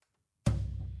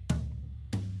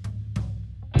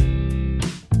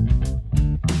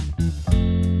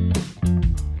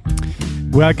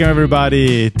Welcome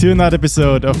everybody to another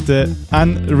episode of the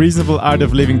Unreasonable Art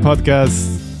of Living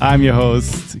podcast. I'm your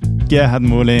host, Gerhard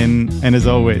Mullin, and as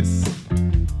always,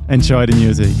 enjoy the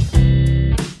music.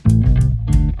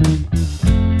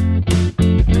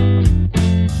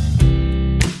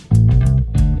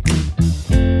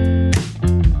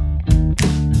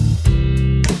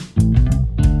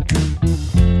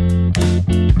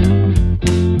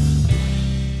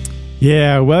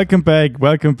 Yeah, welcome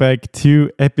back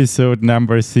to episode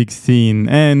number 16.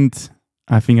 And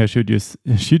I think I should use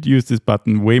this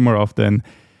button way more often.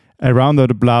 A round of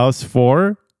applause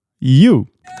for you.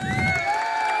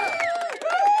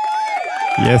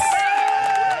 Yes.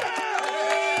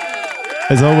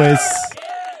 As always,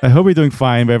 I hope you're doing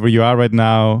fine wherever you are right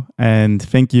now. And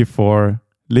thank you for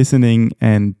listening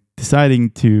and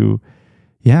deciding to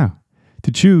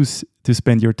choose to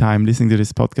spend your time listening to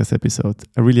this podcast episode.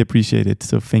 I really appreciate it.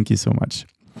 So thank you so much.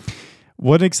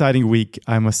 What an exciting week,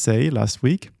 I must say, last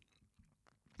week.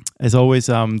 As always,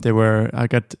 I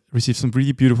received some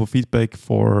really beautiful feedback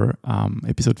for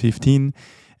episode 15.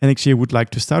 And actually, I would like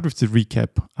to start with the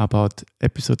recap about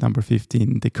episode number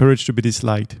 15, The Courage to be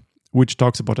Disliked, which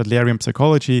talks about Adlerian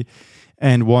psychology.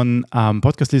 And one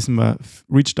podcast listener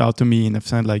reached out to me and I've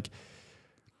said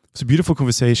it's a beautiful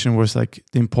conversation was like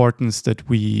the importance that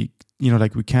we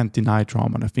can't deny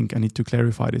trauma. And I think I need to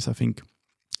clarify this. I think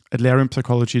Adlerian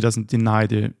psychology doesn't deny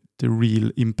the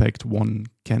real impact one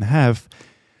can have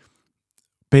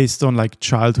based on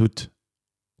childhood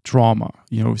trauma,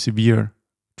 severe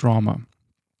trauma.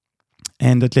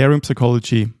 And Adlerian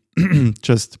psychology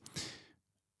just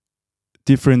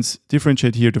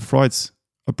differentiate here to Freud's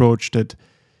approach that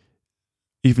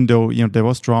even though there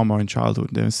was trauma in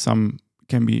childhood, there's some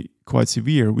can be quite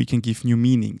severe, we can give new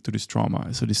meaning to this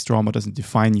trauma. So this trauma doesn't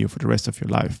define you for the rest of your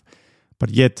life. But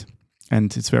yet,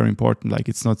 and it's very important,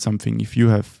 it's not something, if you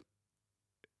have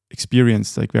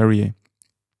experienced very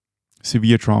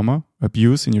severe trauma,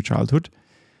 abuse in your childhood,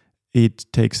 it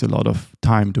takes a lot of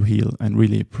time to heal and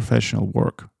really professional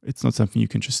work. It's not something you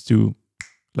can just do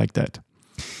like that.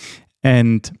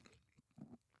 And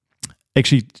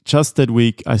actually, just that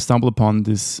week, I stumbled upon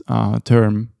this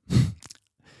term.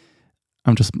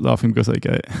 I'm just laughing because I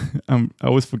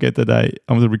always forget that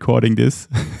I'm recording this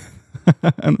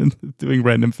and doing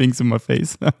random things in my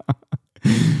face.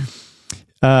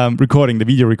 The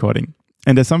video recording.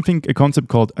 And there's a concept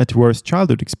called adverse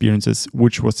childhood experiences,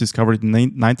 which was discovered in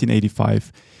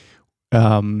 1985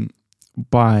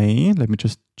 by, let me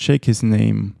just check his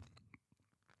name,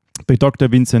 by Dr.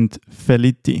 Vincent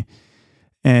Felitti.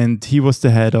 And he was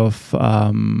the head of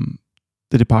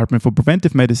the Department for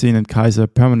Preventive Medicine and Kaiser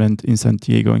Permanente in San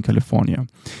Diego in California.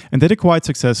 And they had a quite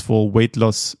successful weight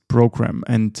loss program.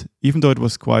 And even though it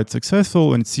was quite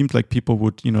successful and it seemed like people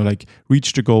would,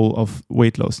 reach the goal of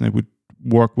weight loss and they would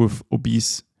work with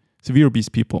severe obese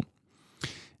people.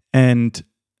 And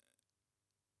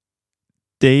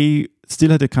they still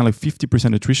had a kind of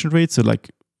 50% attrition rate. So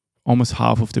almost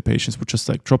half of the patients would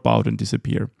just drop out and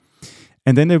disappear.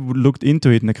 And then they looked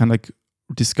into it and they kind of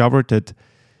discovered that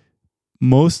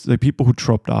most the people who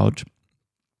dropped out,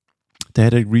 they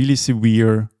had a really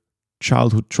severe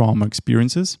childhood trauma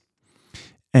experiences.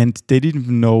 And they didn't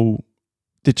even know,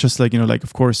 they just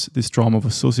of course, this trauma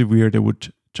was so severe, they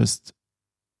would just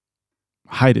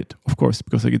hide it, of course,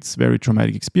 because it's a very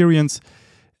traumatic experience.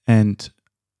 And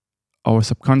our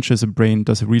subconscious brain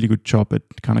does a really good job at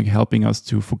kind of helping us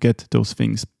to forget those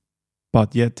things.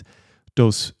 But yet,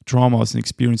 those traumas and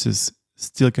experiences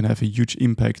still can have a huge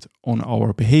impact on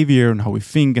our behavior and how we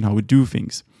think and how we do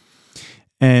things.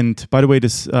 And by the way,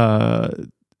 this the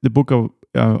book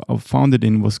I found it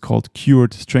in was called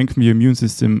Cured: Strengthen Your Immune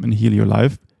System and Heal Your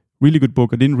Life. Really good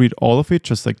book. I didn't read all of it,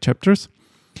 just chapters.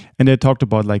 And they talked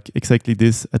about exactly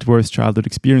this adverse childhood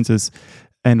experiences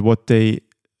and it's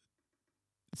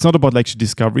not about the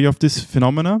discovery of this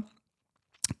phenomena,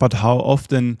 but how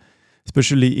often,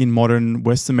 especially in modern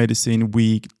Western medicine,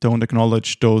 we don't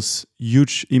acknowledge those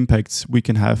huge impacts we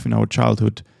can have in our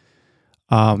childhood,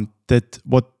 that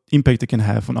what impact it can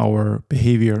have on our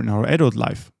behavior in our adult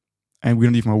life. And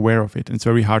we're not even aware of it. And it's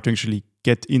very hard to actually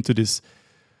get into these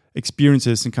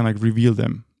experiences and kind of reveal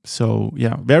them. So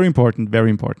yeah, very important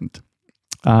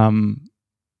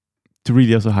to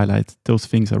really also highlight those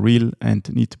things are real and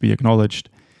need to be acknowledged.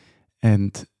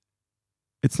 And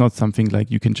it's not something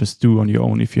you can just do on your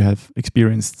own if you have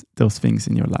experienced those things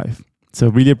in your life. So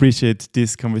really appreciate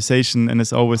this conversation. And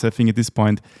as always, I think at this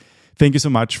point, thank you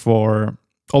so much for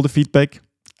all the feedback,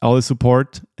 all the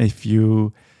support. If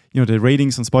the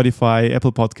ratings on Spotify,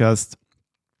 Apple Podcast,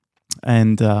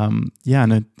 and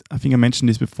I think I mentioned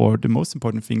this before. The most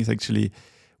important thing is actually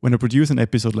when I produce an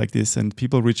episode like this and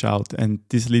people reach out and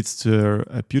this leads to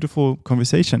a beautiful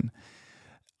conversation.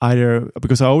 Either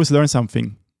because I always learn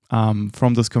something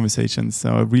from those conversations. So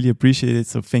I really appreciate it.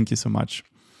 So thank you so much.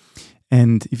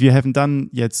 And if you haven't done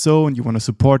yet so and you want to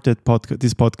support this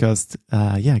podcast,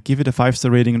 give it a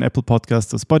 5-star rating on Apple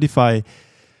Podcasts or Spotify.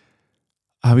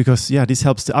 Because this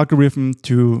helps the algorithm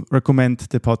to recommend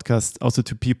the podcast also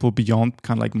to people beyond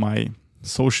kind of like my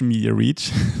social media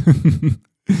reach.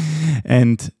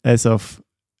 And as of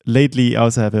lately, I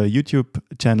also have a YouTube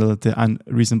channel, The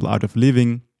Unreasonable Art of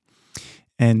Living.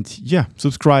 And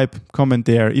subscribe, comment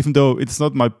there. Even though it's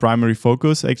not my primary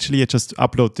focus, actually, I just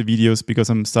upload the videos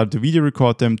because I'm starting to video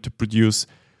record them to produce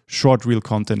short reel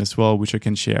content as well, which I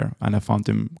can share. And I found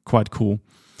them quite cool.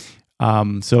 The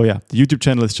YouTube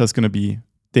channel is just going to be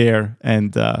there.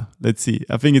 And let's see.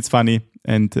 I think it's funny.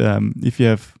 And if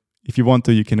you want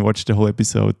to, you can watch the whole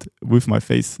episode with my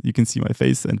face. You can see my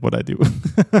face and what I do.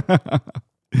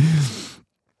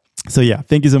 So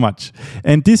thank you so much.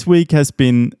 And this week has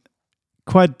been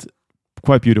quite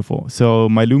beautiful. So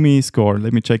my Lumi score,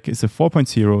 let me check, is a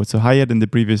 4.0. So higher than the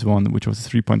previous one, which was a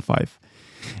 3.5.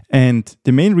 And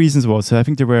the main reasons was, I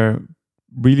think there were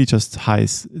really just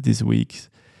highs this week.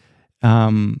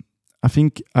 I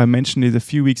think I mentioned it a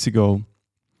few weeks ago.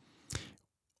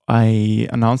 I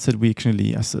announced that we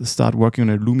actually start working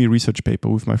on a Lumi research paper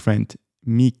with my friend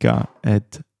Mika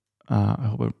at, I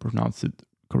hope I pronounced it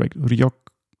correct,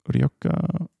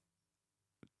 Ryoka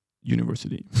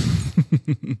University.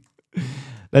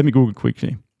 Let me Google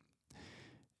quickly.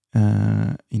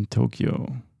 In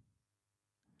Tokyo.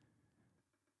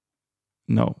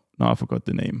 No, I forgot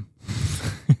the name.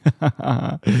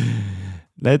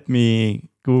 Let me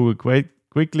Google quite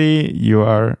quickly. You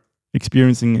are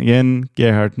experiencing again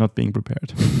Gerhard not being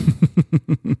prepared.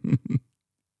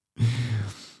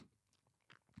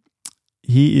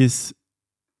 He is.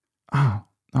 Now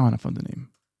I found the name.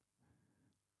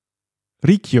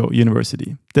 Rikyo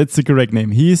University. That's the correct name.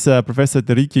 He is a professor at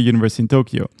the Rikyo University in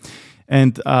Tokyo.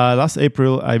 And last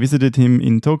April, I visited him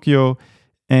in Tokyo,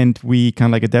 and we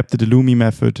kind of like adapted the Lumi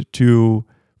method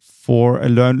for a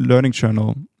learning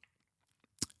journal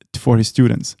for his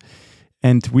students.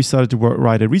 And we started to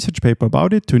write a research paper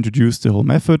about it to introduce the whole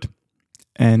method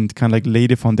and kind of like lay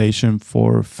the foundation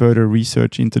for further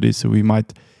research into this. So we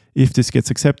might, if this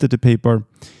gets accepted, the paper,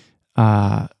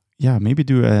 maybe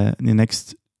do in the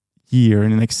next year,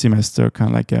 in the next semester,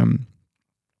 kind of like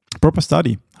proper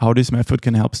study, how this method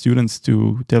can help students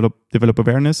to develop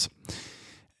awareness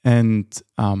and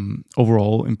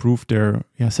overall improve their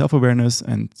self-awareness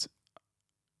and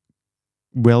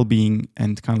well-being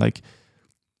and kind of like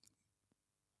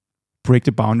break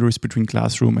the boundaries between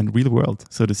classroom and real world,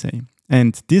 so to say.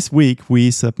 And this week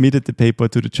we submitted the paper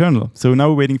to the journal. So now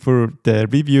we're waiting for the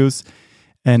reviews.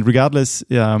 And regardless,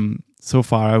 so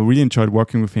far I really enjoyed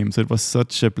working with him. So it was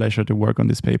such a pleasure to work on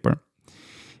this paper.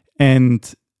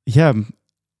 And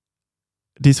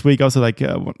this week also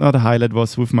another highlight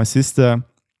was with my sister,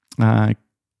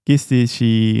 Gisti.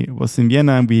 She was in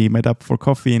Vienna and we met up for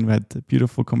coffee and we had a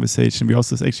beautiful conversation. We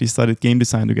also actually studied game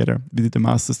design together. We did the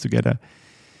masters together.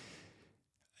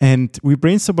 And we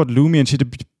brainstormed about Lumi and she had a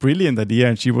brilliant idea.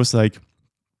 And she was like,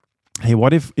 hey,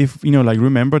 what if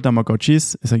remember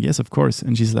Tamagotchis? I said, yes, of course.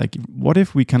 And she's like, what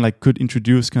if we could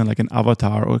introduce kind of like an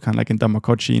avatar or kind of like a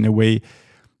Tamagotchi in a way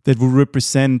that would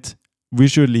represent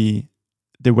visually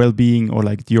the well-being or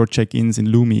like your check-ins in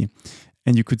Lumi.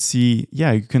 And you could see,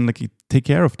 you can take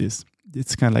care of this.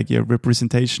 It's kind of like a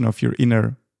representation of your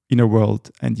inner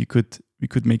world. And we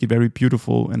could make it very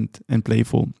beautiful and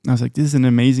playful. I was like, this is an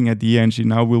amazing idea. And she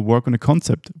now will work on a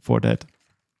concept for that.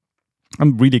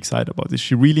 I'm really excited about this.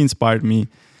 She really inspired me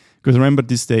because I remember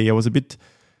this day I was a bit,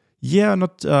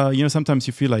 sometimes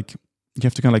you feel like you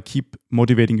have to kind of like keep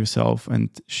motivating yourself. And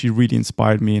she really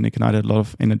inspired me and ignited a lot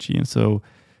of energy. And so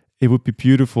it would be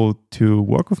beautiful to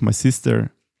work with my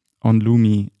sister on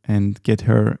Lumi and get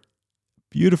her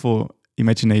beautiful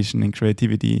imagination and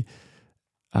creativity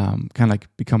kind of like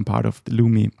become part of the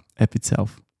Lumi app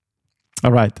itself.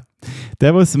 All right.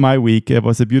 That was my week. It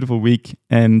was a beautiful week.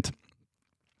 And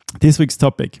this week's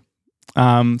topic,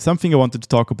 something I wanted to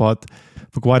talk about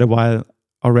for quite a while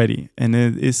already. And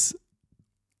it is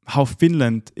how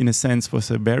Finland, in a sense, was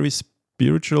a very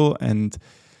spiritual and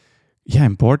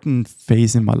important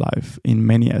phase in my life in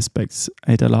many aspects.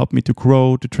 It allowed me to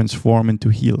grow, to transform, and to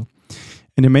heal.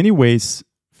 And in many ways,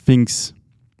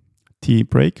 tea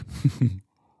break.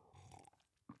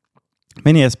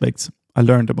 Many aspects I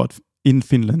learned about in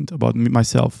Finland, about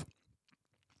myself.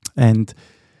 And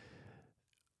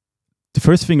the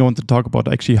first thing I want to talk about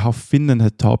actually how Finland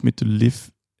had taught me to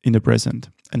live in the present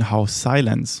and how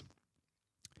silence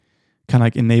kind of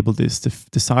like enable this,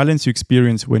 the silence you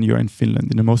experience when you're in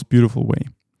Finland in the most beautiful way.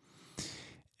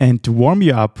 And to warm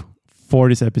you up for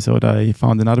this episode, I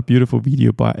found another beautiful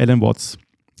video by Ellen Watts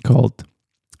called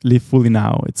Live Fully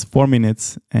Now. It's 4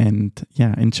 minutes, and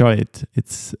yeah, enjoy it.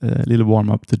 It's a little warm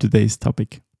up to today's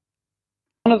topic.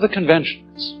 One of the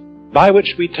conventions by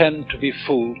which we tend to be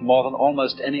fooled more than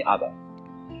almost any other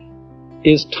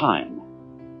is time.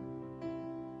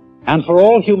 And for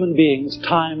all human beings,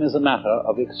 time is a matter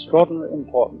of extraordinary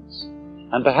importance.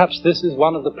 And perhaps this is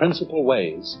one of the principal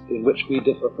ways in which we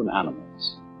differ from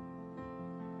animals.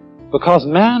 Because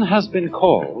man has been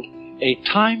called a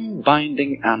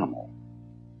time-binding animal.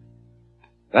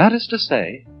 That is to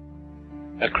say,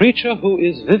 a creature who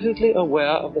is vividly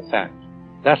aware of the fact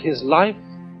that his life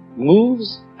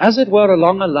moves, as it were,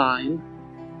 along a line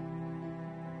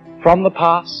from the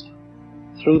past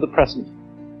through the present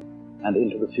and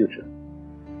into the future.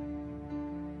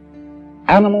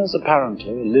 Animals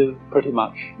apparently live pretty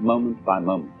much moment by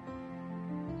moment.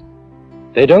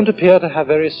 They don't appear to have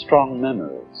very strong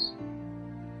memories.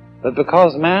 But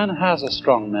because man has a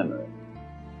strong memory,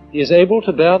 he is able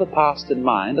to bear the past in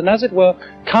mind and, as it were,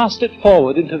 cast it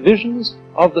forward into visions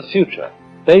of the future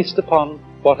based upon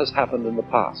what has happened in the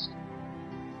past.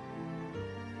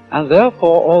 And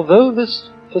therefore, although this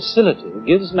facility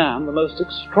gives man the most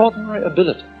extraordinary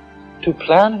ability to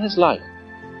plan his life,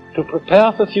 to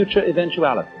prepare for future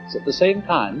eventualities, at the same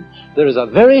time, there is a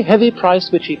very heavy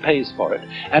price which he pays for it,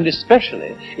 and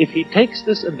especially if he takes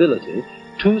this ability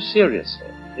too seriously.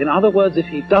 In other words, if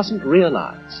he doesn't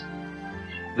realize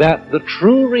that the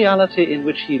true reality in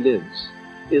which he lives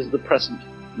is the present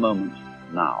moment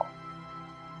now.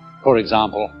 For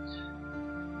example,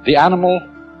 the animal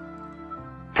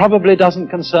probably doesn't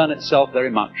concern itself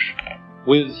very much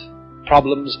with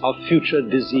problems of future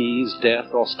disease, death,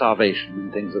 or starvation,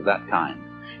 and things of that kind.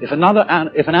 If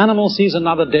an animal sees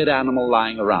another dead animal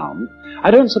lying around,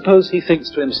 I don't suppose he thinks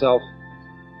to himself,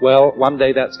 well, one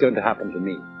day that's going to happen to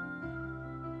me.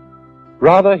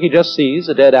 Rather, he just sees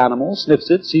a dead animal, sniffs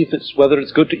it, sees whether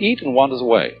it's good to eat, and wanders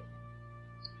away.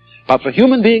 But for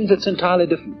human beings, it's entirely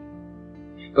different.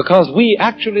 Because we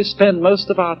actually spend most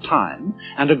of our time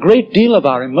and a great deal of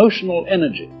our emotional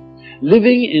energy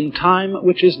living in time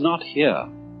which is not here,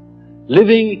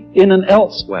 living in an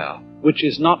elsewhere which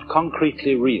is not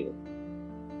concretely real.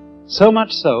 So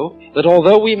much so that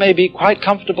although we may be quite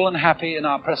comfortable and happy in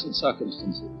our present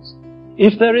circumstances,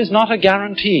 if there is not a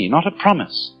guarantee, not a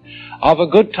promise, of a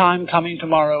good time coming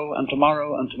tomorrow and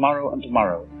tomorrow and tomorrow and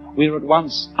tomorrow, we are at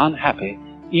once unhappy,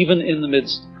 even in the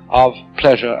midst of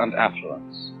pleasure and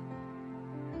affluence.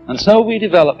 And so we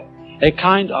develop a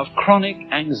kind of chronic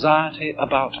anxiety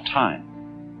about time.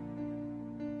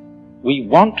 We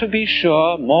want to be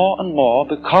sure more and more,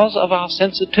 because of our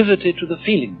sensitivity to the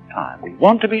feeling of time, we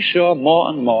want to be sure more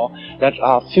and more that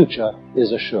our future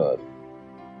is assured.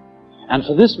 And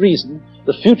for this reason,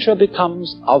 the future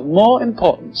becomes of more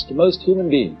importance to most human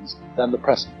beings than the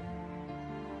present.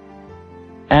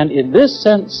 And in this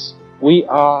sense, we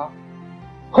are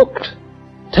hooked,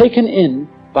 taken in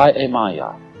by a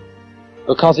maya,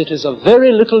 because it is of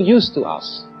very little use to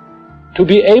us to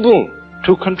be able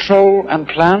to control and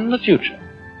plan the future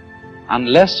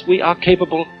unless we are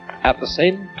capable at the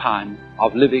same time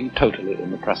of living totally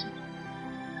in the present.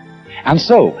 And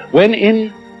so, when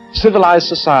in civilized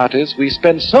societies we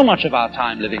spend so much of our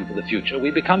time living for the future, we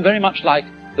become very much like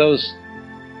those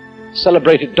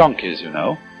celebrated donkeys, you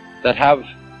know, that have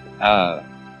a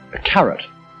carrot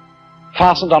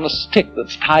fastened on a stick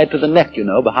that's tied to the neck, you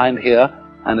know, behind here,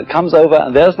 and it comes over,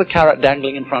 and there's the carrot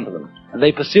dangling in front of them. And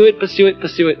they pursue it,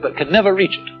 but can never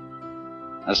reach it.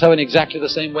 And so in exactly the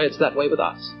same way, it's that way with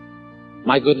us.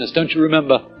 My goodness, don't you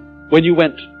remember when you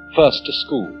went first to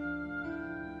school?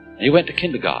 And you went to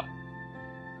kindergarten.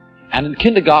 And in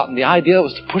kindergarten, the idea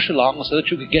was to push along so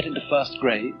that you could get into first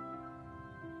grade,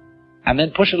 and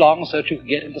then push along so that you could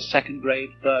get into second grade,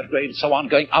 third grade, and so on,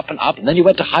 going up and up. And then you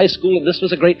went to high school, and this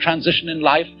was a great transition in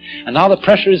life. And now the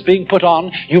pressure is being put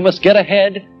on. You must get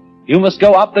ahead. You must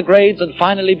go up the grades and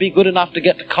finally be good enough to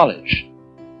get to college.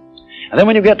 And then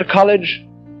when you get to college,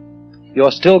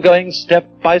 you're still going step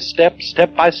by step,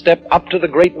 up to the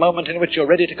great moment in which you're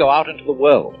ready to go out into the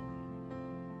world.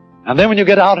 And then when you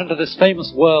get out into this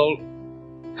famous world,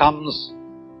 comes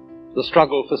the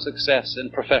struggle for success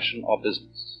in profession or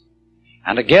business.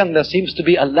 And again, there seems to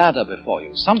be a ladder before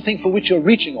you, something for which you're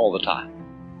reaching all the time.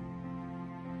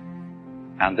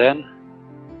 And then,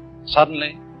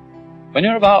 suddenly, when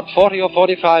you're about 40 or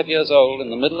 45 years old in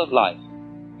the middle of life,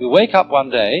 you wake up one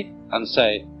day and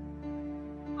say,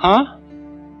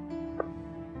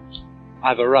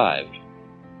 I've arrived.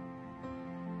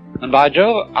 And by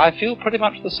Jove, I feel pretty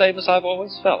much the same as I've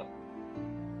always felt.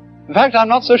 In fact, I'm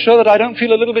not so sure that I don't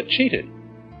feel a little bit cheated.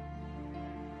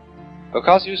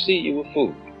 Because, you see, you were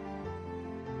fooled.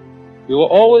 You were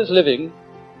always living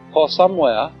for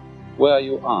somewhere where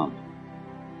you aren't.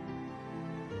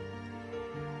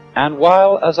 And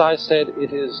while, as I said,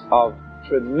 it is of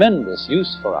tremendous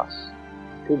use for us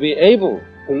to be able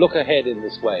to look ahead in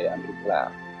this way and to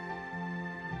plan,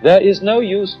 there is no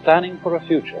use planning for a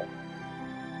future,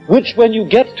 which when you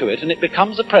get to it and it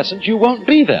becomes a present, you won't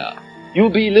be there. You'll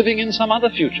be living in some other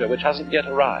future which hasn't yet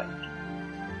arrived.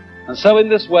 And so in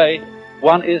this way,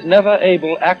 one is never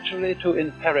able actually to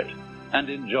inherit and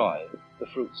enjoy the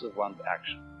fruits of one's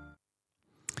action.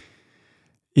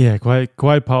 Yeah,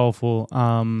 quite powerful.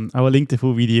 I will link the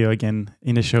full video again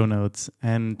in the show notes,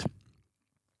 and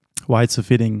why it's so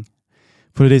fitting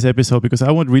for today's episode, because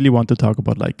I would really want to talk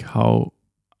about like how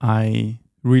I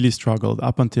really struggled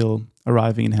up until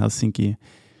arriving in Helsinki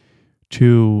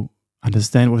to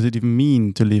understand what does it even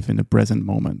mean to live in the present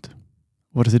moment.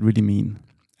 What does it really mean?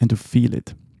 And to feel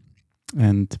it.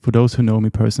 And for those who know me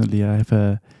personally, I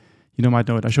have might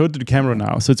know it. I showed it to the camera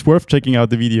now, so it's worth checking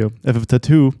out the video. I have a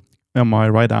tattoo on my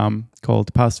right arm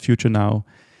called Past, Future, Now,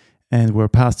 and where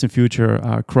past and future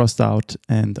are crossed out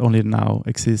and only the now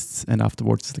exists, and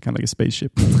afterwards it's kind of like a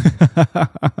spaceship.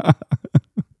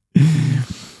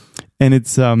 And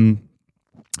it's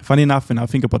funny enough, when I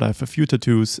think about it, I have a few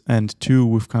tattoos and two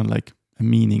with kind of like a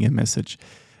meaning, a message.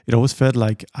 It always felt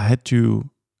like I had to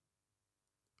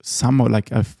somehow,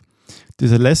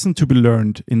 there's a lesson to be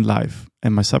learned in life,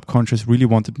 and my subconscious really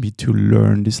wanted me to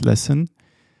learn this lesson,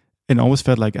 and I always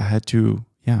felt like I had to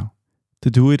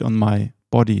do it on my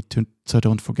body so I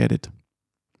don't forget it.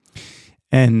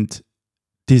 And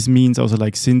this means also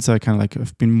like, since I kind of like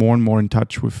I've been more and more in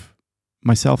touch with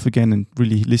myself again and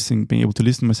really being able to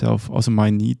listen to myself, also my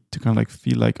need to kind of like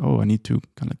feel like, oh, I need to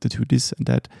kind of like to do this and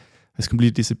that has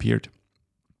completely disappeared.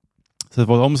 So it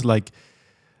was almost like,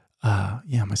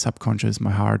 my subconscious,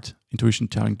 my heart, intuition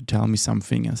trying to tell me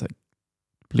something. I was like,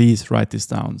 please write this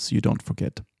down so you don't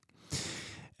forget.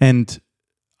 And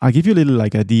I'll give you a little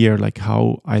like idea like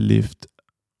how I lived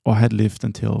or had lived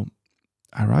until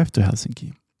I arrived to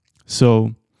Helsinki.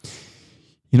 So,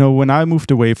 when I moved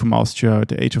away from Austria at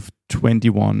the age of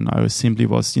 21, I was that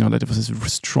it was a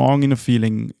strong inner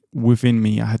feeling within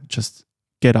me. I had to just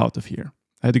get out of here.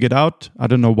 I had to get out. I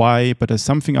don't know why, but there's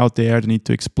something out there that I need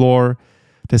to explore.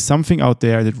 There's something out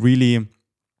there that really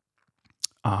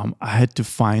I had to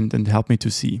find and help me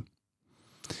to see.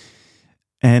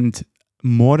 And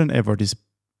more than ever, the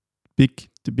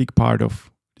big part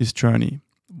of this journey,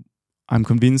 I'm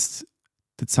convinced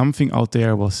that something out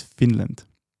there was Finland.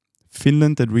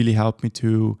 Finland that really helped me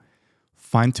to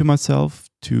find to myself,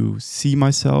 to see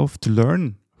myself, to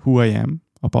learn who I am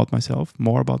about myself,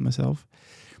 more about myself,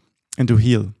 and to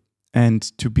heal. And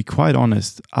to be quite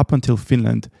honest, up until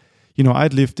Finland,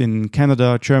 I'd lived in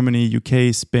Canada, Germany,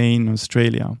 UK, Spain,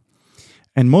 Australia.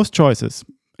 And most choices,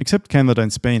 except Canada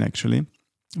and Spain actually,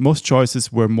 most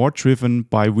choices were more driven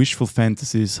by wishful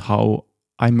fantasies, how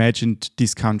I imagined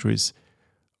these countries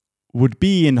would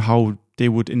be and how they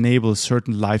would enable a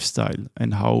certain lifestyle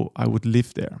and how I would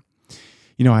live there.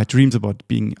 I had dreams about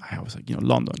I was like,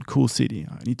 London, cool city.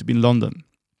 I need to be in London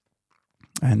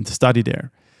and study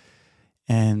there.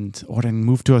 Or then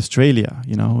move to Australia,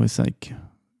 it's like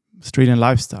Australian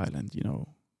lifestyle. And,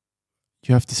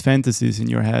 you have these fantasies in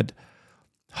your head,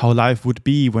 how life would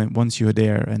be once you're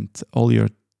there, and all your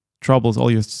troubles,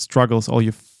 all your struggles, all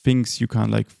your things you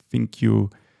think you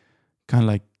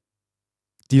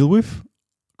deal with,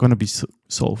 gonna be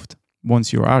solved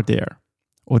once you are there,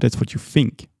 or that's what you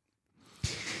think.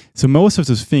 So most of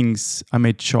those things, I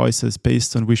made choices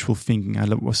based on wishful thinking. I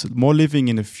was more living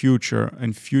in the future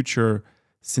and future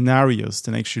scenarios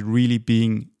than actually really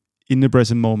being in the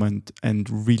present moment and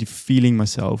really feeling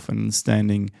myself and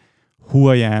understanding who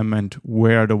I am and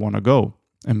where I want to go,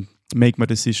 and make my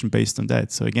decision based on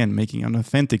that. So again, making an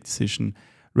authentic decision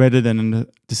rather than a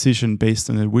decision based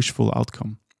on a wishful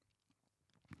outcome.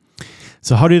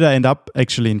 So how did I end up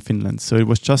actually in Finland? So it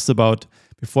was just about,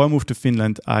 before I moved to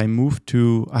Finland, I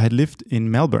had lived in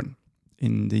Melbourne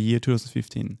in the year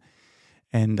 2015.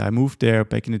 And I moved there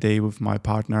back in the day with my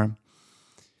partner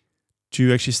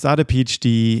to actually start a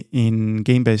PhD in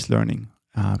game-based learning,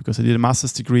 because I did a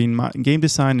master's degree in game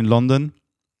design in London.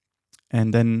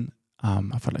 And then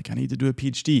I felt like I need to do a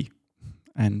PhD.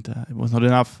 And it was not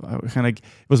enough. It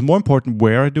was more important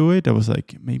where I do it. I was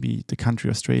like, maybe the country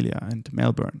Australia and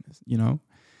Melbourne, And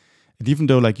even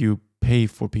though you pay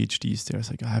for PhDs there,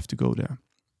 it's I have to go there.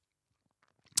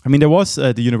 I mean, there was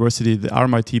the university, the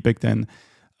RMIT back then,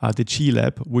 the Chi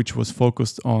Lab, which was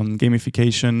focused on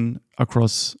gamification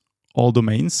across all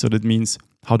domains. So that means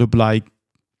how to apply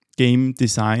game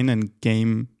design and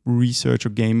game research or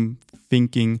game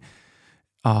thinking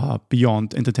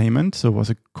beyond entertainment. So it was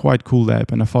a quite cool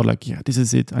lab. And I thought like, yeah, this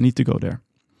is it. I need to go there.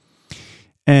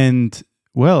 And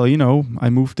well, I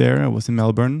moved there. I was in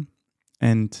Melbourne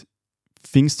and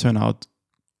things turned out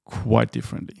quite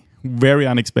differently, very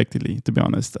unexpectedly, to be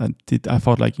honest. I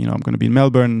thought like, I'm going to be in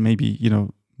Melbourne, maybe,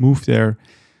 move there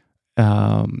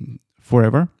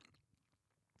forever.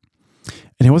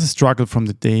 And it was a struggle from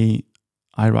the day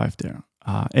I arrived there.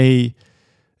 It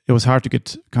was hard to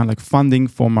get kind of like funding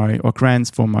or grants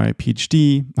for my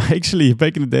PhD. Actually,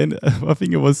 back in the day, I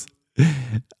think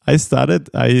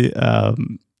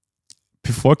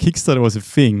before Kickstarter was a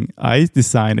thing, I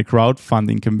designed a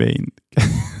crowdfunding campaign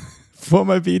for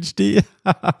my PhD.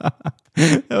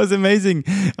 That was amazing.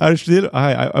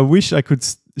 I wish I could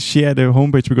share the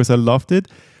homepage because I loved it.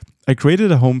 I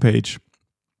created a homepage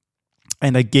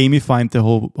and I gamified the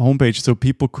whole homepage so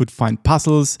people could find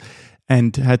puzzles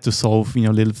and had to solve,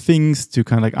 little things to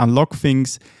kind of like unlock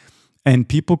things. And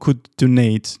people could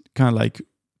donate kind of like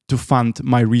to fund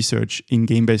my research in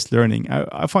game-based learning.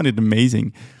 I found it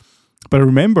amazing. But I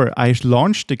remember I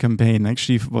launched the campaign,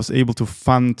 actually was able to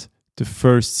fund the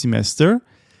first semester.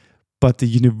 But the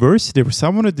university, there was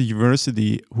someone at the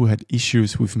university who had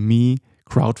issues with me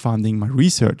crowdfunding my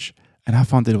research. And I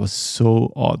found that it was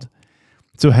so odd.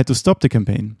 So I had to stop the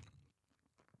campaign.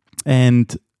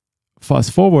 And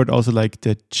fast forward, also like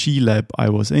the Chi Lab I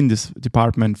was in, this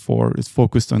department is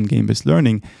focused on game-based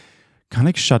learning, kind of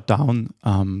like shut down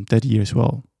that year as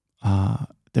well.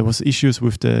 There was issues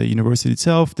with the university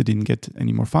itself. They didn't get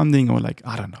any more funding, or like,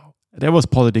 I don't know. There was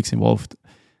politics involved.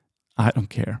 I don't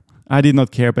care. I did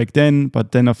not care back then,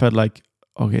 but then I felt like,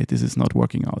 okay, this is not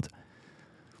working out.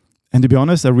 And to be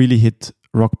honest, I really hit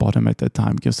rock bottom at that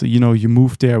time because, you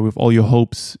move there with all your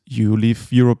hopes. You leave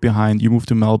Europe behind. You move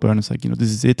to Melbourne. It's like,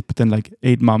 this is it. But then like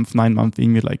 9 months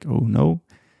in, you're like, oh no,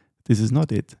 this is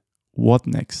not it. What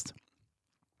next?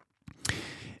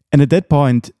 And at that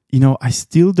point, I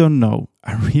still don't know.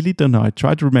 I really don't know. I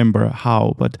try to remember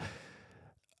how, but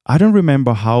I don't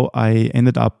remember how I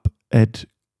ended up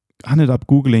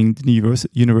Googling the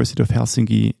University of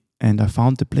Helsinki, and I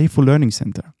found the Playful Learning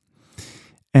Center.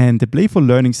 And the Playful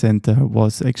Learning Center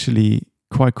was actually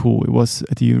quite cool. It was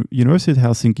at the University of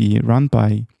Helsinki, run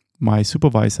by my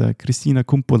supervisor, Kristiina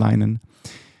Kumpulainen.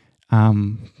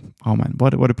 Oh man,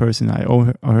 what a person. I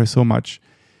owe her so much.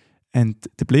 And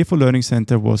the Playful Learning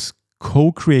Center was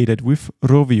co-created with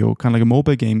Rovio, kind of like a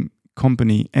mobile game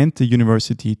company, and the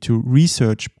university to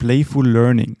research playful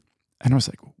learning. And I was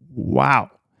like,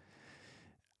 wow.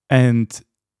 And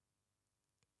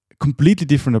completely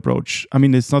different approach. I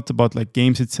mean, it's not about like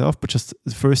games itself, but just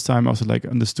the first time I also like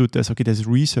understood there's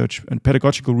research and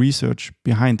pedagogical research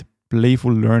behind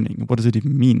playful learning. What does it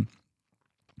even mean?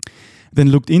 Then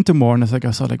looked into more, and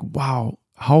I saw like, wow,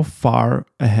 how far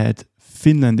ahead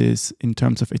Finland is in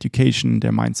terms of education,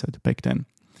 their mindset back then.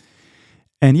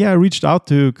 And yeah, I reached out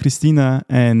to Kristiina,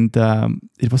 and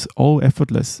it was all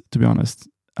effortless, to be honest.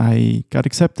 I got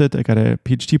accepted. I got a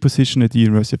PhD position at the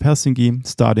University of Helsinki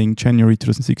starting January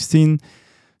 2016.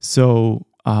 So,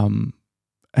 and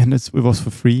it was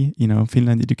for free.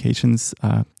 Finland educations,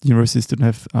 universities don't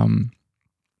have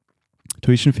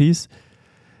tuition fees.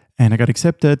 And I got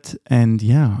accepted. And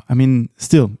yeah, I mean,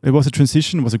 still, it was a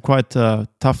transition. It was a quite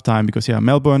tough time because,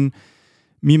 Melbourne,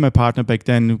 me and my partner back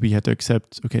then, we had to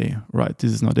accept, okay, right,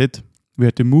 this is not it. We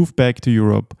had to move back to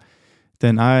Europe.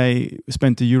 Then I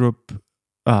spent the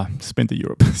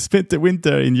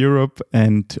winter in Europe,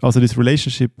 and also this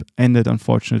relationship ended,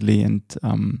 unfortunately. And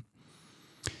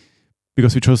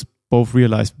because we both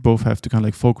realized we both have to kind of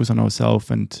like focus on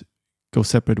ourselves and go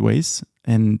separate ways.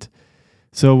 And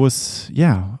so it was,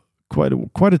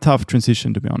 quite a tough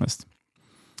transition, to be honest.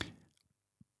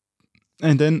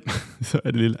 And then, so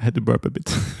I had to burp a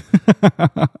bit.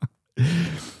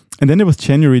 And then it was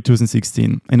January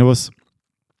 2016. And it was,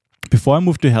 before I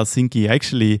moved to Helsinki,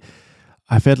 actually,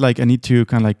 I felt like I need to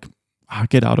kind of like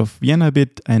get out of Vienna a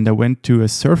bit. And I went to a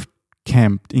surf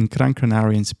camp in Gran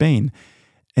Canaria in Spain.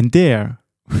 And there,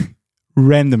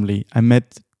 randomly, I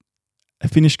met a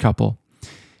Finnish couple.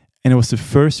 And it was the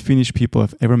first Finnish people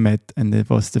I've ever met. And it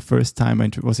was the first time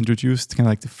I was introduced to kind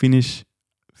of like the Finnish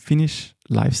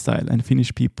lifestyle and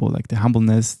Finnish people, like the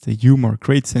humbleness, the humor,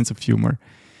 great sense of humor,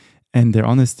 and their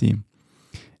honesty.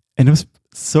 And it was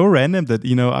so random that,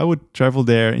 I would travel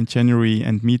there in January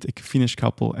and meet a Finnish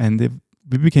couple, and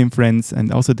we became friends.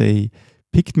 And also they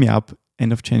picked me up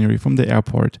end of January from the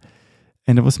airport.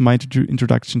 And it was my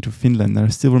introduction to Finland. And I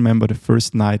still remember the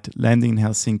first night landing in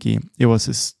Helsinki. It was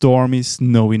a stormy,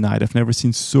 snowy night. I've never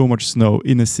seen so much snow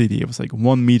in a city. It was like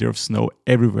 1 meter of snow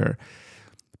everywhere.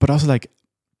 But also like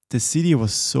the city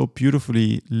was so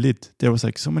beautifully lit. There was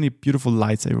like so many beautiful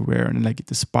lights everywhere, and like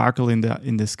the sparkle in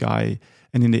the sky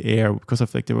and in the air, because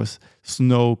of like there was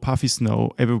snow, puffy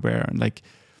snow everywhere, and like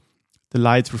the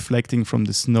lights reflecting from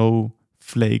the snow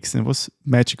flakes, and it was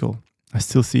magical. I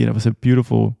still see it. It was a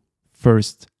beautiful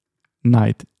first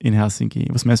night in Helsinki.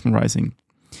 It was mesmerizing.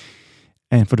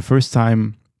 And for the first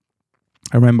time,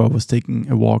 I remember I was taking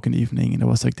a walk in the evening, and there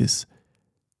was like this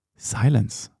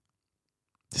silence,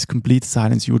 this complete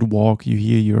silence. You would walk, you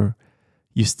hear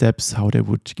your steps, how they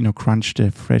would, crunch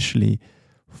the freshly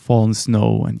fallen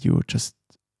snow, and you would just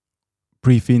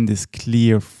breathe in this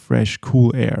clear, fresh,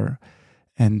 cool air.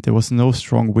 And there was no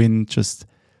strong wind, just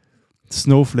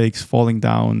snowflakes falling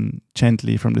down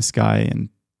gently from the sky and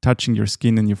touching your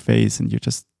skin and your face. And you're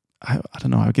just, I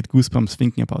don't know, I get goosebumps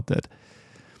thinking about that.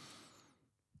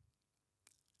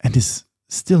 And this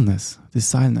stillness, this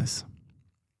silence.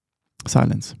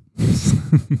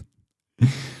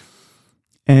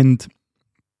 And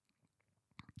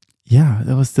yeah,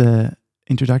 that was the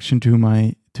introduction to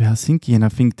Helsinki. And I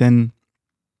think then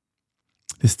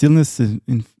the stillness to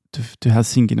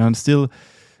Helsinki, and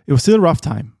it was still a rough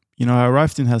time. I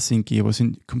arrived in Helsinki.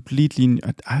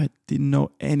 I didn't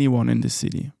know anyone in the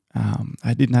city.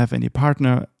 I didn't have any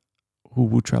partner who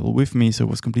would travel with me, so it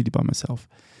was completely by myself.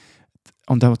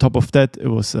 On top of that,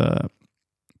 there was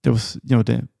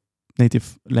the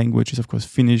native language is of course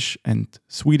Finnish and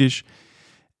Swedish,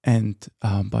 and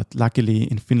but luckily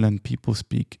in Finland people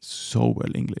speak so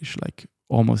well English, like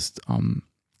almost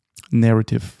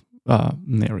native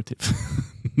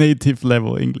native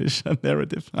level English.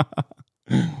 Narrative.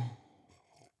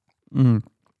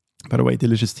 By the way,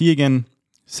 delicious tea again,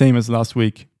 same as last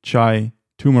week. Chai,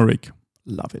 turmeric,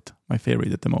 love it. My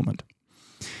favorite at the moment.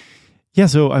 Yeah,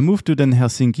 so I moved to then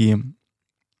Helsinki,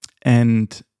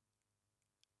 and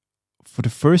for the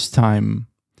first time,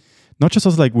 not just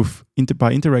also like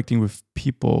by interacting with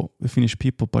people, with Finnish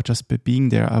people, but just by being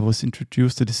there, I was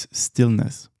introduced to this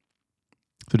stillness,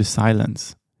 to the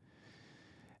silence,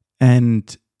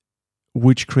 and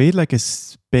which create like a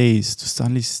space to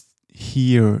suddenly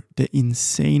hear the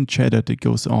insane chatter that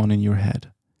goes on in your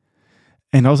head.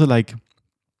 And also like,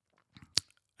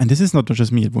 and this is not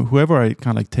just me, whoever I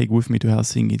kind of like take with me to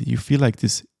Helsinki, you feel like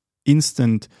this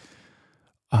instant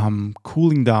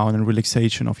cooling down and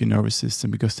relaxation of your nervous system,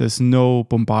 because there's no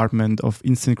bombardment of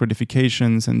instant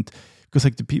gratifications, and because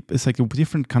like it's like a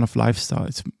different kind of lifestyle.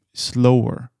 It's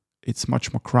slower, it's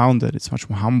much more grounded, it's much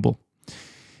more humble.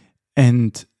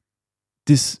 And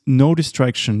this no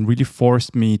distraction really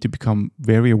forced me to become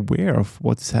very aware of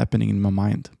what's happening in my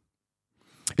mind.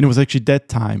 And it was actually that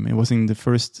time, it was in the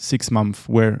first 6 months,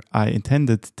 where I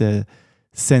attended the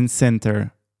Zen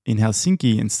Center in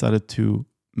Helsinki and started to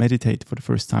meditate for the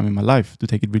first time in my life, to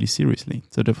take it really seriously.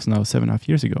 So that was now 7.5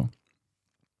 years ago.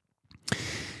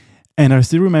 And I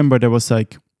still remember there was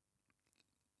like,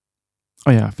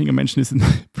 oh yeah, I think I mentioned this in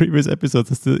the previous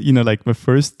episodes. Still, like my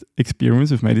first experience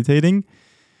with meditating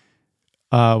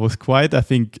was quite, I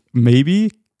think,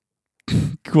 maybe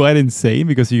quite insane,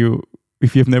 because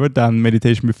if you've never done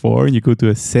meditation before and you go to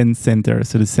a Zen center,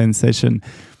 so the Zen session,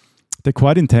 they're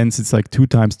quite intense. It's like 2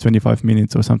 times 25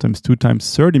 minutes or sometimes 2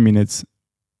 times 30 minutes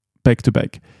back to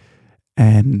back.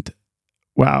 And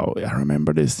wow, I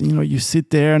remember this, you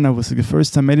sit there, and I was like the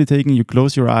first time meditating, you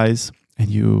close your eyes and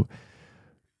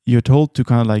you're told to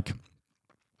kind of like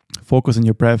focus on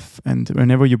your breath. And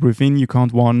whenever you breathe in, you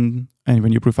count 1. And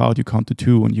when you breathe out, you count to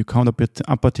 2, and you count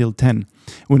up until 10.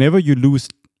 Whenever you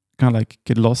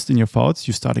get lost in your thoughts,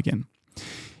 you start again.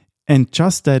 And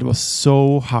just that was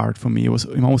so hard for me. It was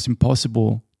almost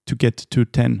impossible to get to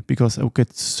 10, because I would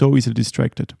get so easily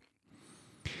distracted.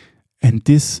 And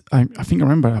this, I think I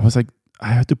remember, I was like,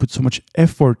 I had to put so much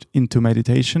effort into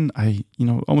meditation. I,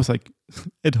 almost like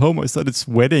at home, I started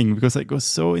sweating, because it was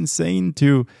so insane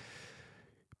to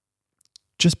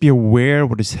just be aware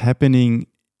what is happening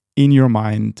in your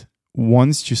mind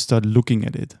once you start looking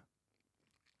at it.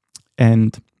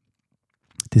 And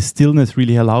the stillness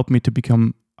really allowed me to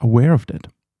become aware of that.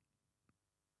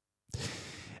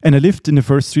 And I lived in the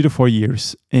first 3 to 4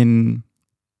 years in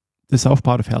the south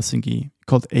part of Helsinki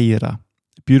called Eira,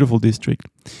 a beautiful district.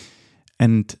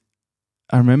 And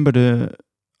I remember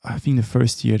I think the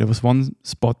first year, there was one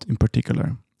spot in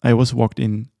particular. I always walked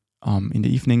in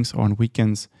the evenings or on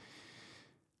weekends.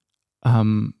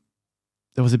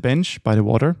 There was a bench by the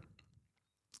water,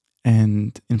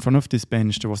 and in front of this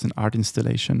bench there was an art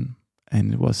installation,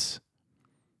 and it was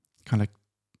kind of like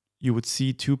you would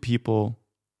see two people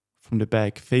from the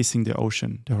back facing the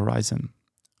ocean, the horizon.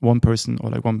 One person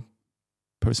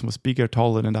was bigger,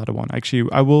 taller than the other one.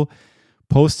 Actually, I will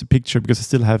post a picture because I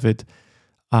still have it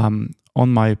on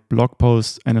my blog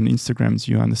post and on Instagram,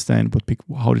 so you understand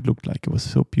how it looked like. It was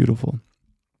so beautiful.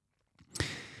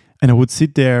 And I would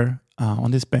sit there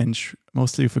on this bench,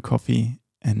 mostly with a coffee,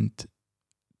 and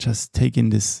just take in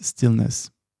this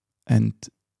stillness. And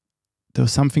there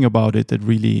was something about it that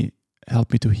really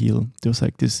helped me to heal. There was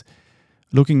like this,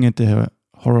 looking at the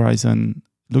horizon,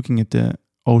 looking at the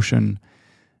ocean,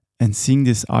 and seeing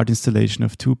this art installation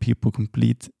of two people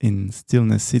complete in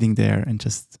stillness, sitting there and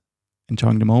just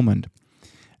enjoying the moment.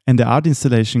 And the art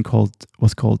installation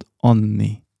was called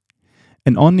Onni.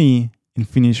 And Onni in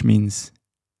Finnish means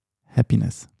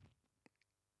happiness.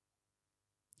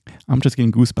 I'm just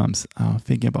getting goosebumps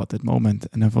thinking about that moment.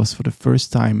 And it was for the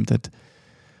first time that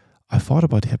I thought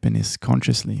about happiness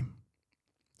consciously.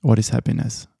 What is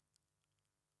happiness?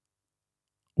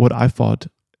 What I thought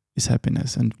is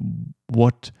happiness, and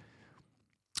what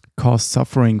caused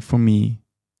suffering for me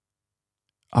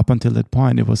up until that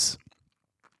point. It was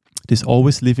this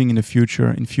always living in the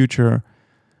future, in future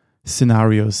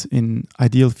scenarios, in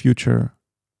ideal future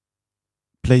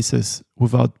places,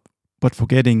 but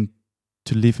forgetting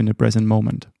to live in the present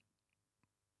moment.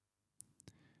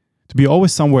 To be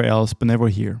always somewhere else, but never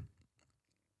here.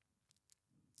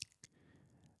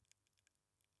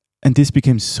 And this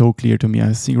became so clear to me.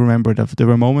 I remember that there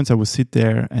were moments I would sit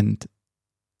there and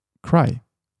cry,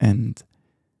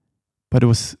 but it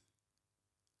was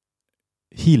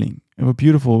healing. It was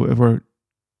beautiful. It were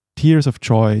tears of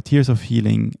joy, tears of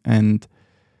healing, and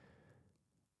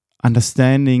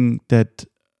understanding that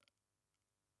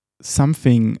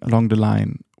something along the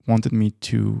line wanted me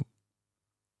to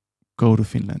go to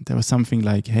Finland. There was something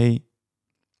like, hey,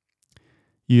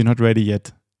 you're not ready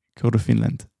yet. Go to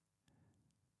Finland.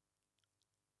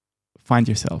 Find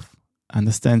yourself.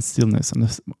 Understand stillness.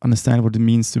 Understand what it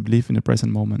means to live in the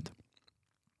present moment.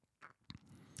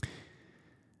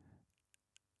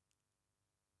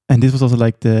 And this was also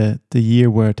like the year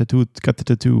where tattoo got the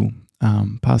tattoo,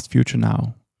 past, future,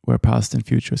 now, where past and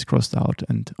future is crossed out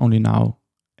and only now,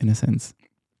 in a sense,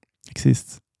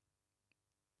 exists.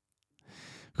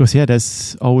 Because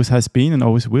there's always has been and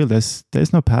always will.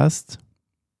 There's no past.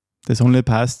 There's only a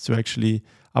past to actually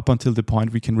up until the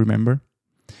point we can remember.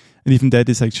 And even that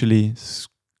is actually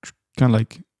kind of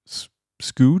like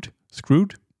skewed,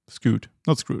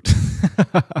 not screwed.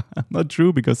 Not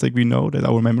true, because like we know that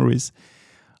our memories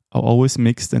are always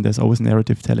mixed and there's always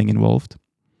narrative telling involved.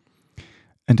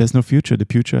 And there's no future. The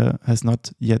future has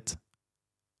not yet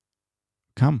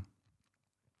come.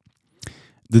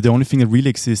 The only thing that really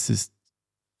exists is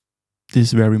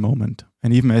this very moment.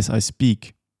 And even as I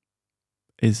speak,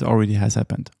 it already has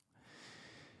happened.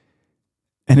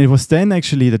 And it was then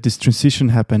actually that this transition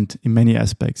happened in many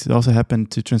aspects. It also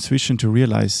happened to transition to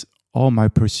realize, my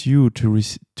pursuit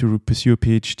to pursue a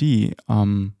PhD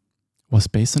was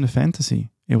based on a fantasy.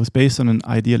 It was based on an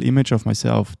ideal image of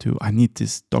myself I need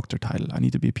this doctor title. I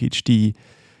need to be a PhD.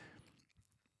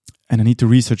 And I need to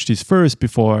research this first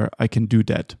before I can do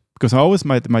that. Because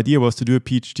my idea was to do a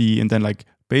PhD and then like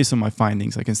based on my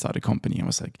findings, I can start a company. I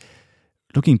was like,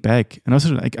 looking back, and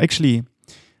also like actually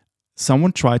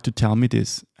someone tried to tell me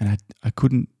this and I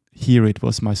couldn't hear it. It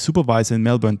was my supervisor in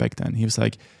Melbourne back then. He was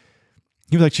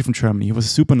actually from Germany. He was a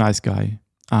super nice guy.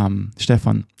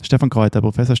 Stefan Kreuter,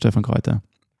 Professor Stefan Kreuter.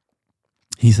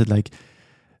 He said like,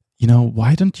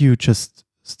 why don't you just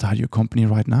start your company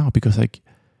right now? Because like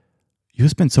you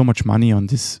spend so much money on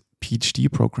this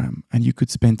PhD program and you could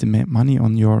spend the money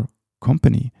on your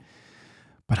company.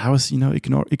 But I was,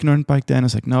 ignorant back then. I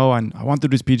was like, no, I want to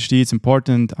do this PhD. It's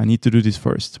important. I need to do this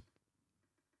first.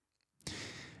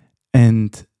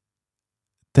 And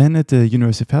then at the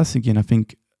University of Helsinki, and I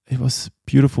think it was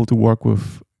beautiful to work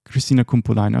with Christina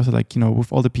Kumpulainen. I was like,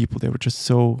 with all the people, they were just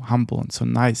so humble and so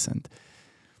nice. And,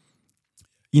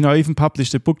 I even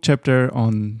published a book chapter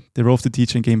on the role of the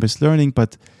teacher in game-based learning,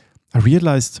 but I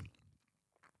realized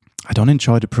I don't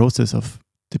enjoy the process of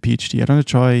the PhD. I don't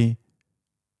enjoy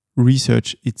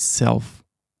research itself.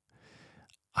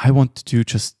 I want to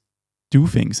just do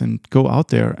things and go out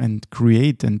there and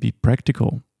create and be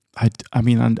practical. I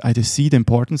just see the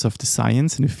importance of the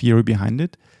science and the theory behind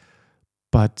it,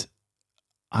 but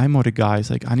I'm more the guy. It's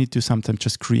like I need to sometimes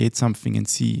just create something and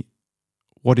see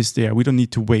what is there. We don't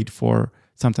need to wait for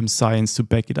sometimes science to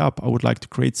back it up. I would like to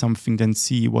create something, then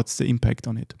see what's the impact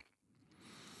on it.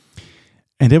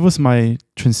 And that was my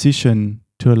transition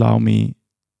to allow me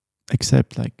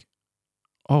accept like,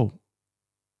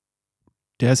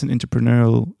 there's an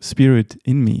entrepreneurial spirit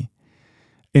in me.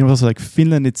 And it was also like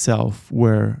Finland itself,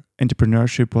 where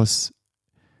entrepreneurship was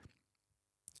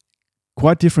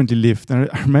quite differently lived. And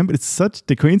I remember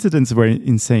the coincidences were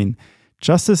insane.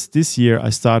 Just as this year I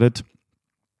started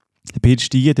a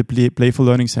PhD at the Playful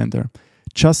Learning Center,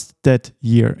 just that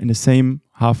year, in the same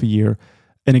half a year,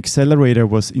 an accelerator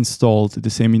was installed at the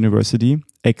same university,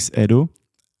 XEDU,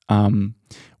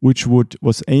 which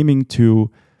was aiming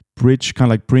to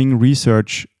bring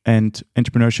research and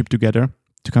entrepreneurship together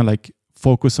to kind of like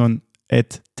focus on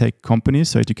ed tech companies,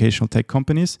 so educational tech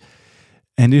companies.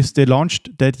 And they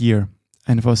launched that year,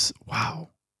 and it was, wow.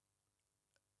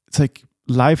 It's like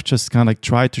life just kind of like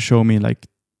tried to show me like,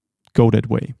 go that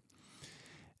way.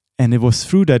 And it was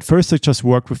through that, first I just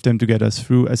worked with them together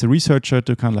as a researcher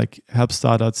to kind of like help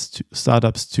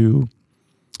startups to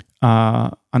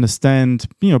understand,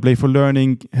 playful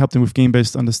learning, help them with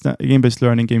game-based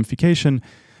learning, gamification.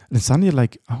 And suddenly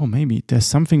like, oh, maybe there's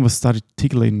something was started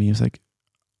tickling me. It's like,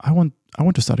 I want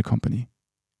to start a company.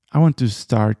 I want to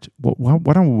start,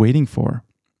 what am I waiting for?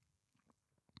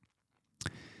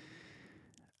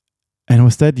 And it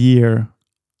was that year,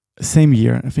 same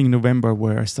year, I think November,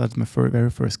 where I started my very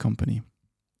first company,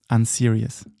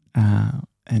 Unserious.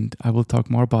 And I will talk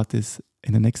more about this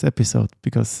in the next episode,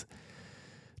 because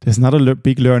there's not a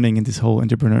big learning in this whole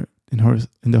entrepreneur,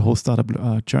 in the whole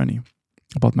startup journey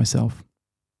about myself.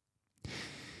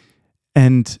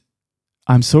 And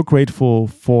I'm so grateful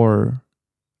for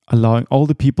allowing all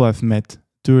the people I've met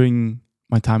during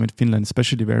my time in Finland,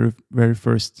 especially the very, very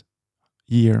first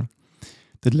year,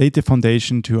 that laid the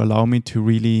foundation to allow me to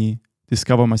really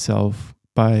discover myself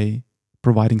by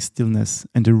providing stillness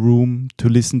and the room to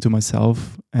listen to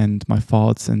myself and my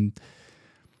thoughts, and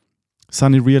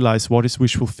suddenly realize what is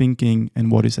wishful thinking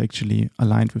and what is actually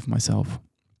aligned with myself.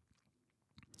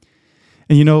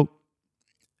 And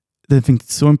I think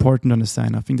it's so important to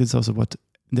understand. I think that's also what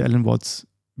the Alan Watts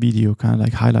video kind of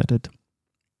like highlighted.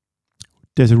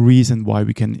 There's a reason why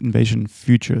we can envision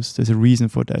futures. There's a reason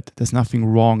for that. There's nothing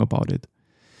wrong about it.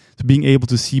 So being able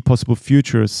to see possible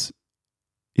futures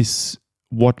is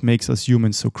what makes us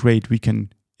humans so great. We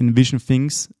can envision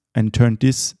things and turn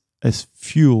this as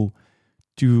fuel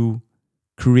to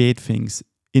create things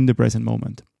in the present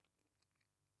moment.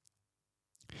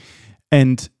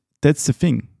 And that's the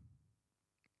thing.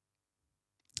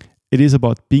 It is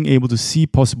about being able to see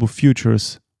possible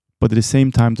futures, but at the same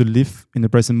time to live in the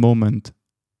present moment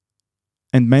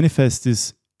and manifest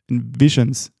these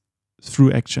visions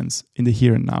through actions in the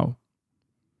here and now.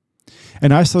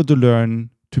 And I started to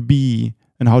learn to be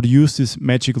and how to use this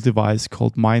magical device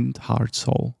called mind, heart,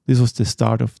 soul. This was the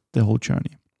start of the whole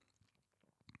journey.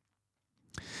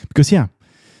 Because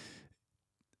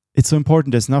it's so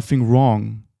important. There's nothing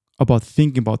wrong about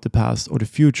thinking about the past or the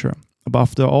future. But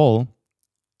after all,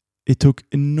 it took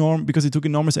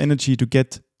enormous energy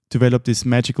to develop this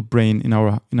magical brain in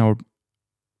our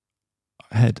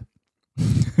head.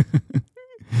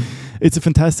 It's a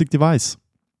fantastic device.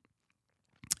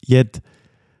 Yet,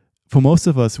 for most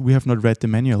of us, we have not read the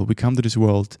manual. We come to this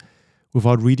world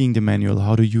without reading the manual,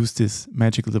 how to use this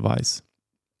magical device.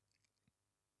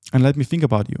 And let me think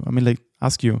about you.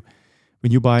 Ask you,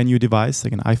 when you buy a new device,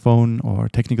 like an iPhone or a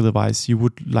technical device, you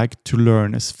would like to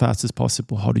learn as fast as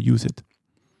possible how to use it.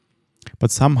 But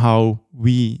somehow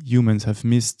we humans have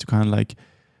missed to kind of like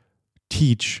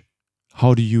teach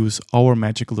how to use our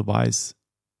magical device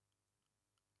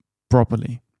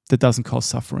properly that doesn't cause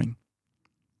suffering.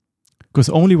 Because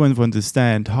only when we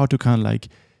understand how to kind of like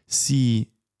see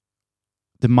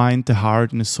the mind, the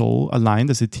heart, and the soul aligned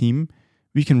as a team,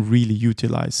 we can really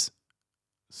utilize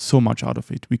so much out of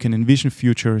it. We can envision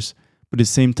futures, but at the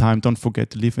same time, don't forget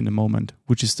to live in the moment,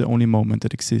 which is the only moment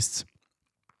that exists.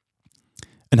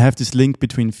 And have this link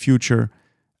between future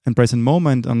and present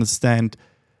moment, understand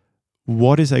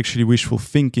what is actually wishful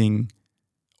thinking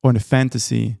or a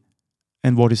fantasy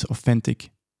and what is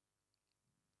authentic.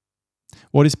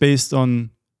 What is based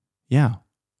on,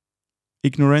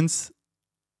 ignorance,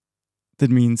 that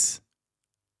means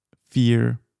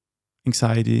fear,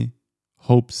 anxiety,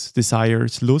 hopes,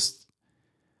 desires, lust,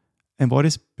 and what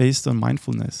is based on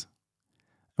mindfulness.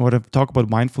 And what I talk about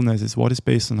mindfulness is what is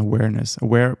based on awareness,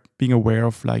 being aware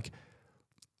of like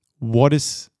what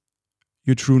is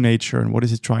your true nature and what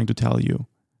is it trying to tell you,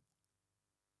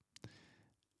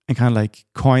 and kind of like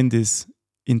coin this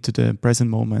into the present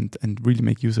moment and really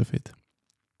make use of it.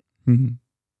 Mm-hmm.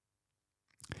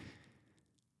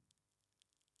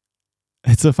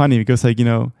 It's so funny because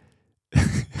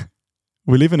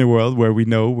we live in a world where we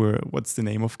know what's the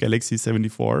name of Galaxy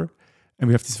 74 and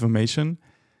we have this information,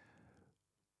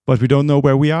 but we don't know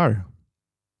where we are.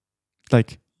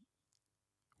 Like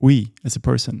we as a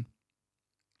person,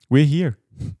 we're here.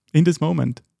 in this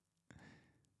moment.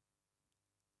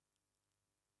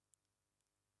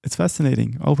 It's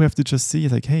fascinating. All we have to just see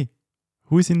is like, hey,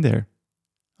 who is in there?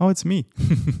 Oh, it's me.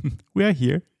 We are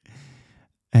here.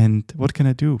 And what can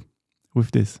I do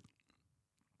with this?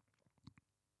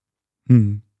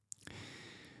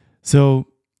 So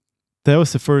that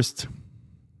was the first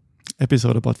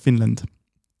episode about Finland.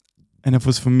 And it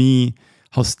was for me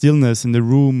how stillness in the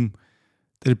room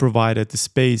that it provided, the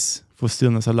space for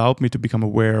stillness, allowed me to become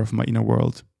aware of my inner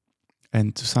world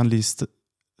and to suddenly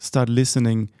start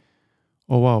listening.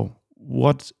 Oh, wow,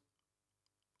 what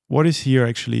is here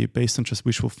actually based on just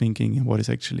wishful thinking and what is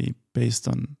actually based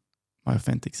on my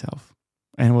authentic self?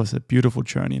 And it was a beautiful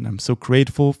journey. And I'm so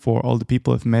grateful for all the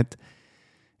people I've met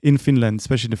in Finland,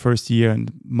 especially the first year.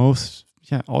 And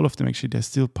all of them actually, they're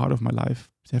still part of my life.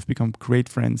 They have become great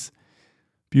friends,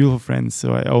 beautiful friends.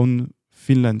 So I own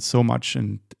Finland so much,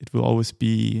 and it will always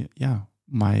be,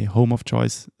 my home of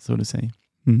choice, so to say.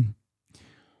 And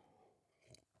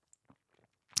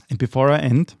before I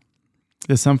end,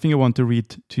 there's something I want to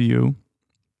read to you.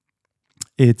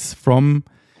 It's from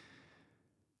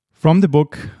the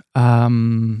book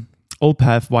Old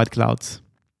Path, White Clouds.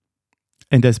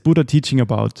 And there's Buddha teaching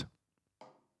about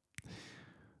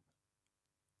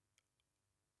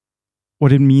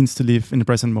what it means to live in the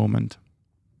present moment.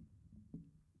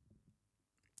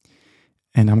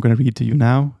 And I'm going to read to you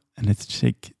now, and let's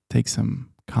take some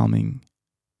calming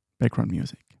background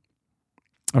music.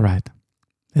 All right,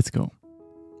 let's go.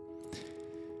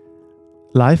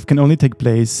 Life can only take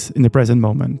place in the present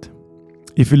moment.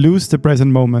 If we lose the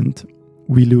present moment,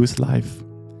 we lose life.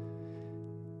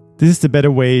 This is the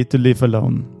better way to live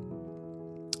alone.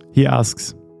 He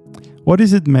asks, what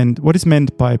is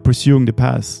meant by pursuing the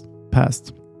past?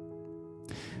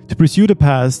 To pursue the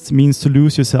past means to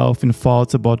lose yourself in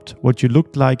thoughts about what you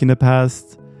looked like in the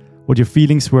past, what your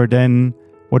feelings were then,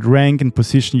 what rank and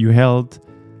position you held,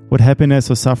 what happiness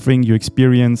or suffering you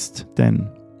experienced then.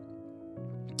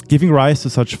 Giving rise to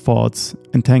such thoughts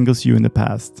entangles you in the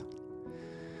past.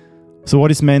 So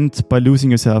what is meant by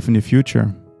losing yourself in the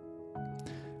future?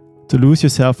 To lose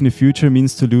yourself in the future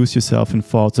means to lose yourself in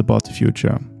thoughts about the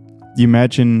future. You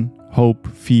imagine, hope,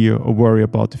 fear, or worry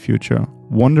about the future,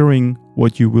 wondering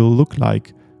what you will look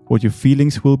like, what your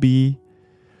feelings will be,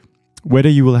 whether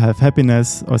you will have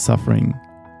happiness or suffering.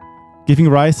 Giving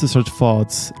rise to such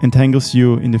thoughts entangles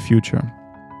you in the future.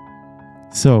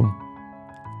 So,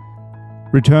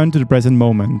 return to the present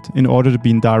moment in order to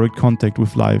be in direct contact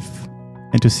with life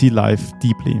and to see life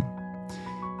deeply.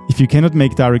 If you cannot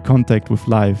make direct contact with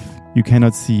life, you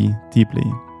cannot see deeply.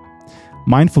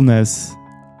 Mindfulness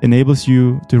enables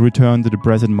you to return to the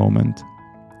present moment.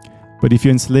 But if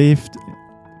you're enslaved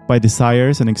by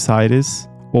desires and anxieties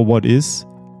or what is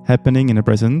happening in the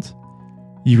present,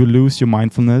 you will lose your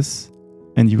mindfulness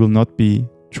and you will not be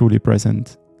truly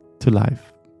present to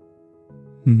life.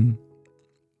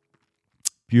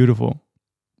 Beautiful.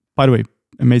 By the way,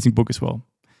 amazing book as well.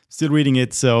 Still reading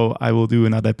it, so I will do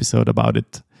another episode about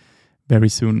it very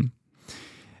soon.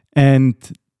 And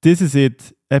this is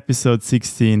it, episode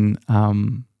 16.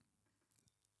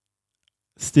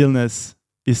 Stillness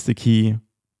is the key.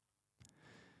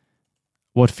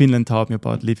 What Finland taught me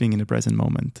about living in the present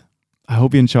moment. I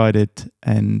hope you enjoyed it.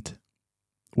 And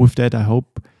with that, I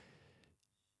hope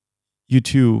you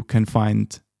too can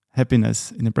find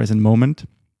happiness in the present moment.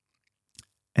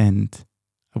 And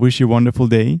I wish you a wonderful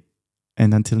day.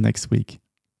 And until next week.